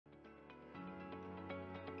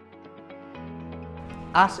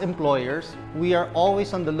As employers, we are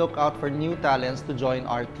always on the lookout for new talents to join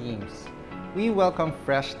our teams. We welcome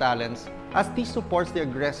fresh talents as this supports the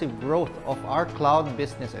aggressive growth of our cloud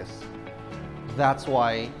businesses. That's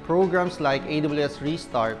why programs like AWS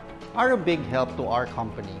Restart are a big help to our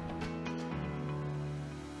company.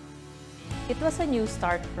 It was a new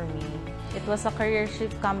start for me. It was a career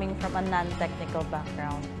shift coming from a non-technical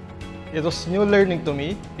background. It was new learning to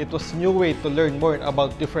me. It was a new way to learn more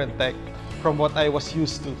about different tech from what I was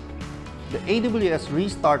used to. The AWS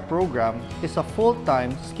Restart program is a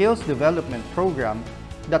full-time skills development program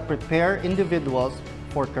that prepares individuals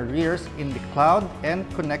for careers in the cloud and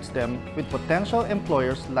connects them with potential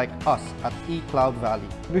employers like us at eCloud Valley.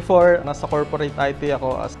 Before, nasa corporate IT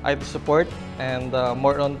ako as IT support and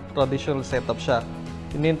more on traditional setup siya.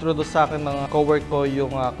 Inintroduce sa akin ng cowork ko yung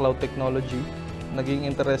cloud technology. Naging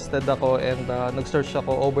interested ako and nag-search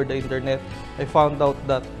ako over the internet. I found out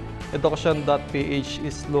that EDUKASYON.PH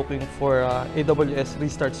is looking for AWS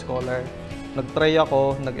Restart Scholar. Nag-try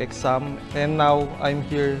ako, nag-exam, and now I'm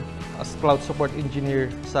here as Cloud Support Engineer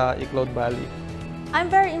sa eCloud Valley. I'm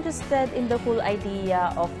very interested in the cool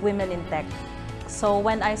idea of women in tech. So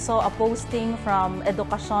when I saw a posting from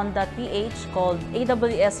EDUKASYON.PH called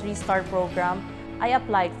AWS Restart Program, I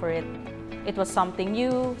applied for it. It was something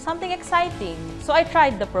new, something exciting, so I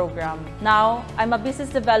tried the program. Now, I'm a business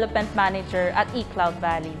development manager at eCloud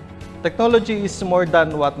Valley. Technology is more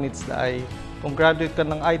than what meets the eye. Kung graduate ka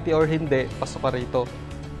ng IT or hindi, pasok ka rito.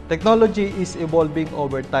 Technology is evolving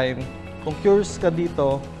over time. Kung curious ka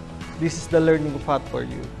dito, this is the learning path for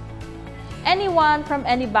you. Anyone from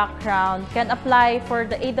any background can apply for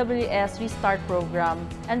the AWS Restart program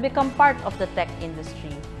and become part of the tech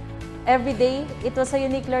industry. Every day, it was a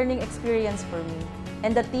unique learning experience for me,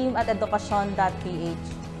 and the team at EDUKASYON.PH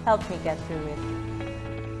helped me get through it.